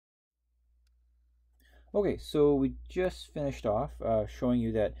Okay, so we just finished off showing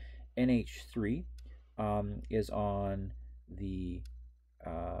you that NH3 is on the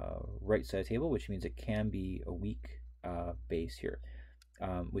right side of the table, which means it can be a weak base here,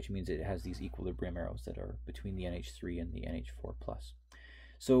 which means it has these equilibrium arrows that are between the NH3 and the NH4+.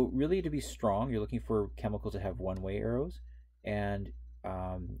 So really, to be strong, you're looking for chemicals that have one-way arrows, and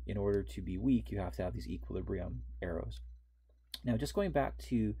in order to be weak, you have to have these equilibrium arrows. Now, just going back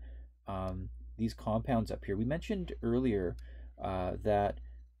to these compounds up here, we mentioned earlier that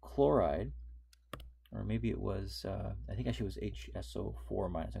chloride, or maybe it was, I think actually it was HSO4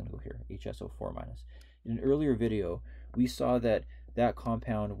 minus. I'm going to go here, HSO4 minus. In an earlier video, we saw that that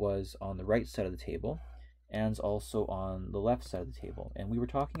compound was on the right side of the table and also on the left side of the table. And we were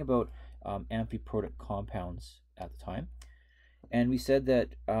talking about amphiprotic compounds at the time. And we said that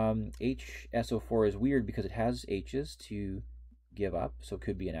HSO4 is weird because it has H's to give up, so it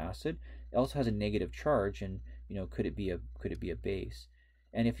could be an acid. It also has a negative charge, and could it be a base?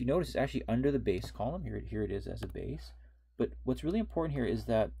 And if you notice, it's actually under the base column. Here it is as a base. But what's really important here is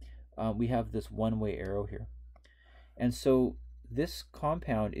that we have this one-way arrow here. And so this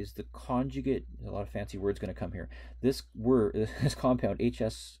compound is the conjugate, a lot of fancy words going to come here. This compound,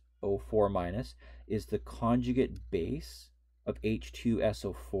 HSO4 minus, is the conjugate base of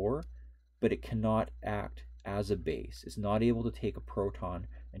H2SO4, but it cannot act as a base. It's not able to take a proton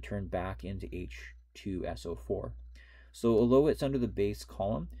and turn back into H2SO4. So although it's under the base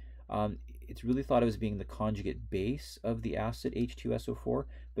column, it's really thought of as being the conjugate base of the acid H2SO4,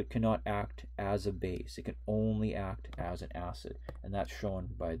 but cannot act as a base. It can only act as an acid, and that's shown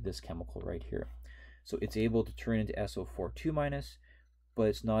by this chemical right here. So it's able to turn into SO4 minus, but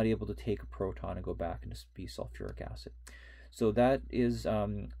it's not able to take a proton and go back and just be sulfuric acid. So that is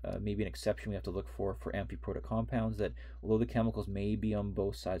maybe an exception we have to look for amphiprotic compounds, that although the chemicals may be on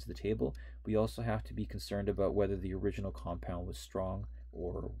both sides of the table, we also have to be concerned about whether the original compound was strong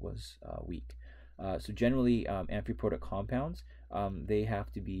or was weak. So generally, amphiprotic compounds, they have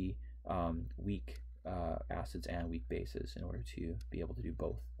to be weak acids and weak bases in order to be able to do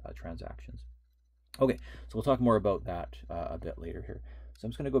both transactions. Okay, so we'll talk more about that a bit later here. So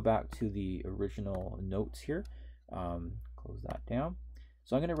I'm just going to go back to the original notes here. Close that down.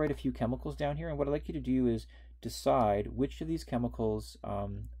 So I'm going to write a few chemicals down here, and what I'd like you to do is decide which of these chemicals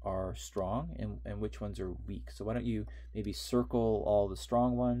are strong and which ones are weak. So why don't you maybe circle all the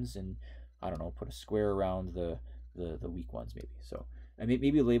strong ones, and I don't know, put a square around the weak ones maybe. So and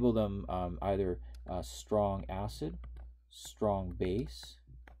maybe label them either strong acid, strong base,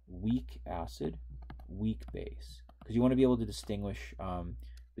 weak acid, weak base, because you want to be able to distinguish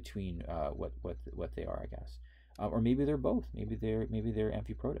between what they are, I guess. Or maybe they're both. Maybe they're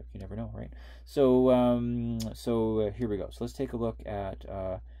amphiprotic. You never know, right? So here we go. So let's take a look at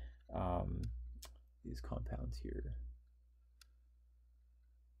these compounds here.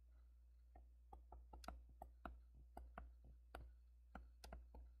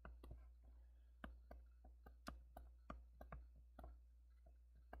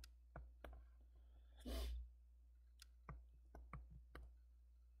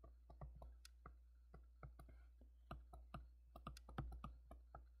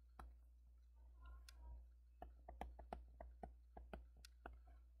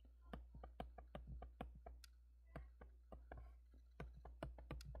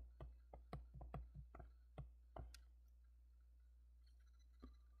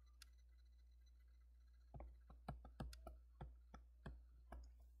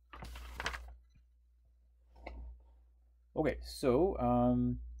 Okay, so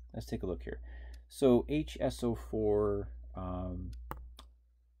let's take a look here. So HSO4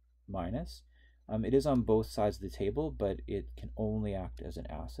 minus, it is on both sides of the table, but it can only act as an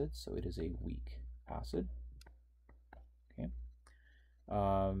acid, so it is a weak acid. Okay.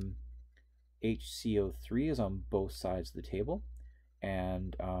 HCO3 is on both sides of the table,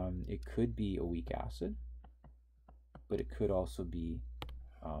 and it could be a weak acid, but it could also be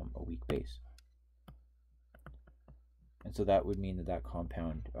a weak base. And so that would mean that that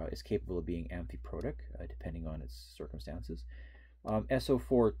compound is capable of being amphiprotic, depending on its circumstances.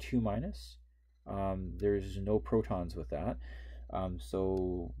 SO4 2 minus, there's no protons with that.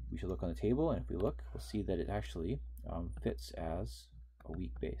 So we should look on the table, and if we look, we'll see that it actually fits as a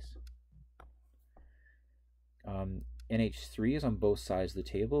weak base. NH3 is on both sides of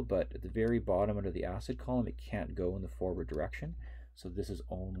the table, but at the very bottom under the acid column, it can't go in the forward direction. So this is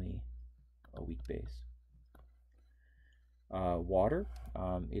only a weak base. Water,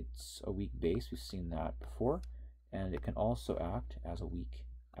 it's a weak base. We've seen that before. And it can also act as a weak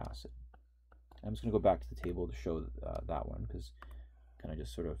acid. I'm just going to go back to the table to show that one, because kind of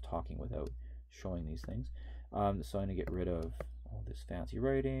just sort of talking without showing these things. So I'm going to get rid of all this fancy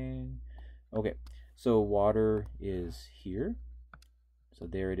writing. Okay, so water is here. So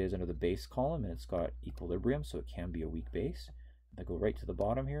there it is under the base column, and it's got equilibrium, so it can be a weak base. If I go right to the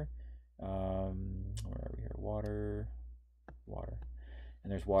bottom here, where are we here? Water, water.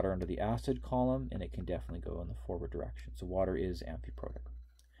 And there's water under the acid column, and it can definitely go in the forward direction. So water is amphiprotic.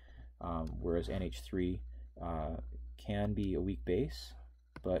 Whereas NH3 can be a weak base,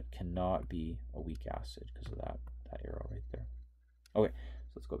 but cannot be a weak acid because of that arrow right there. Okay,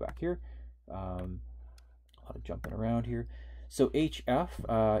 so let's go back here. A lot of jumping around here. So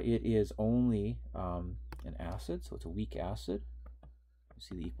HF, it is only an acid, so it's a weak acid. You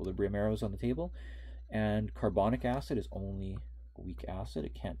see the equilibrium arrows on the table. And carbonic acid is only a weak acid.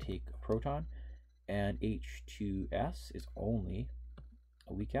 It can't take a proton. And H2S is only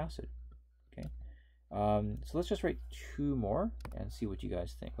a weak acid. Okay. So let's just write two more and see what you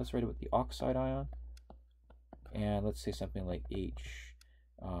guys think. Let's write it with the oxide ion. And let's say something like HI.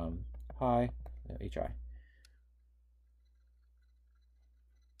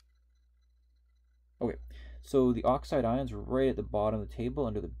 Okay, so the oxide ion's right at the bottom of the table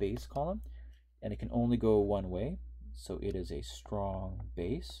under the base column, and it can only go one way, so it is a strong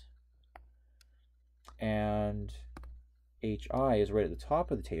base. And HI is right at the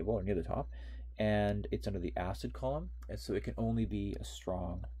top of the table, or near the top, and it's under the acid column, and so it can only be a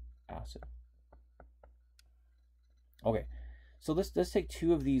strong acid. Okay, so let's take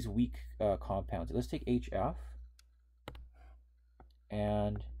two of these weak compounds. Let's take HF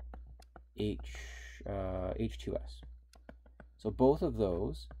and H2S. So both of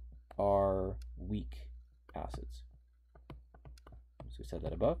those are weak acids. So we said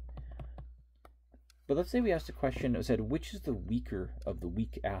that above. But let's say we asked a question that said, which is the weaker of the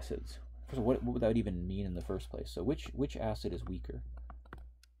weak acids? So what would that even mean in the first place? So which acid is weaker?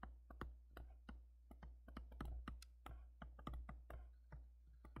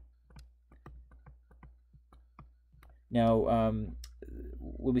 Now,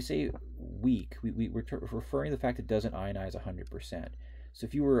 when we say weak, we're referring to the fact it doesn't ionize 100%. So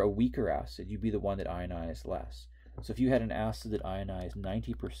if you were a weaker acid, you'd be the one that ionized less. So if you had an acid that ionized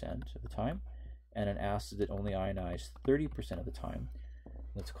 90% of the time, and an acid that only ionized 30% of the time,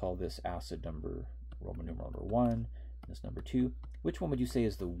 let's call this acid number, Roman numeral number 1, this number 2. Which one would you say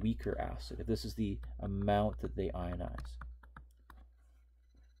is the weaker acid, if this is the amount that they ionize?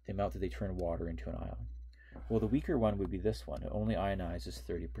 The amount that they turn water into an ion. Well, the weaker one would be this one. It only ionizes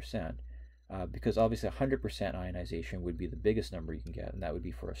 30%, because obviously 100% ionization would be the biggest number you can get, and that would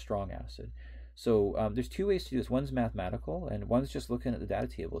be for a strong acid. So there's two ways to do this. One's mathematical, and one's just looking at the data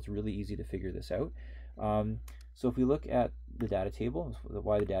table. It's really easy to figure this out. So if we look at the data table,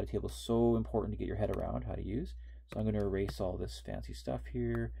 why the data table is so important to get your head around how to use. So I'm going to erase all this fancy stuff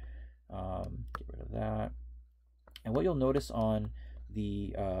here, get rid of that. And what you'll notice on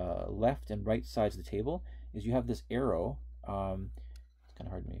the left and right sides of the table is you have this arrow. It's kind of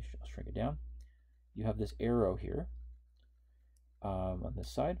hard to make. I'll shrink it down. You have this arrow here on this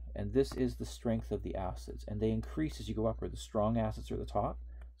side, and this is the strength of the acids, and they increase as you go upward. The strong acids are at the top,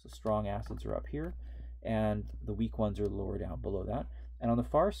 so strong acids are up here, and the weak ones are lower down below that. And on the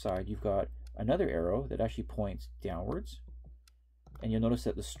far side, you've got another arrow that actually points downwards, and you'll notice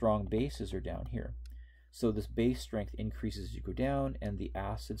that the strong bases are down here. So this base strength increases as you go down, and the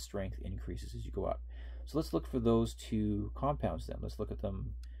acid strength increases as you go up. So let's look for those two compounds then. Let's look at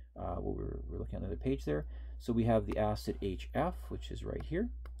them, what we're looking on the other page there. So we have the acid HF, which is right here,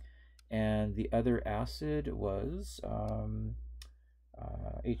 and the other acid was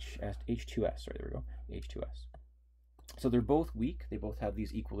H2S, right, there we go, H2S. So they're both weak, they both have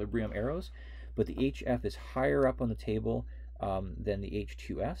these equilibrium arrows, but the HF is higher up on the table than the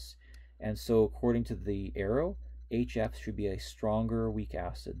H2S, and so according to the arrow, HF should be a stronger weak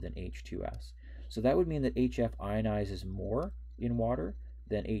acid than H2S. So that would mean that HF ionizes more in water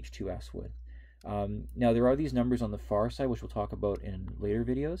than H2S would. Now there are these numbers on the far side, which we'll talk about in later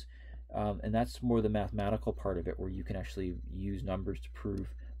videos, and that's more the mathematical part of it, where you can actually use numbers to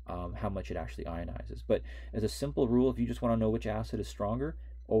prove how much it actually ionizes. But as a simple rule, if you just want to know which acid is stronger,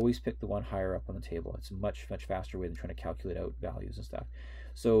 always pick the one higher up on the table. It's a much faster way than trying to calculate out values and stuff.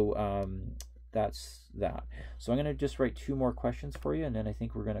 So that's that. So I'm going to just write two more questions for you, and then I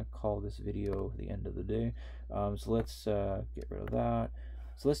think we're going to call this video the end of the day. So let's get rid of that.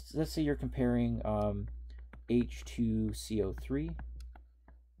 So let's say you're comparing H2CO3,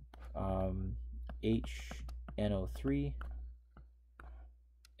 HNO3,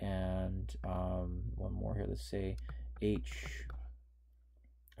 and one more here. Let's say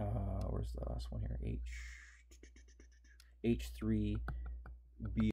where's the last one here? H3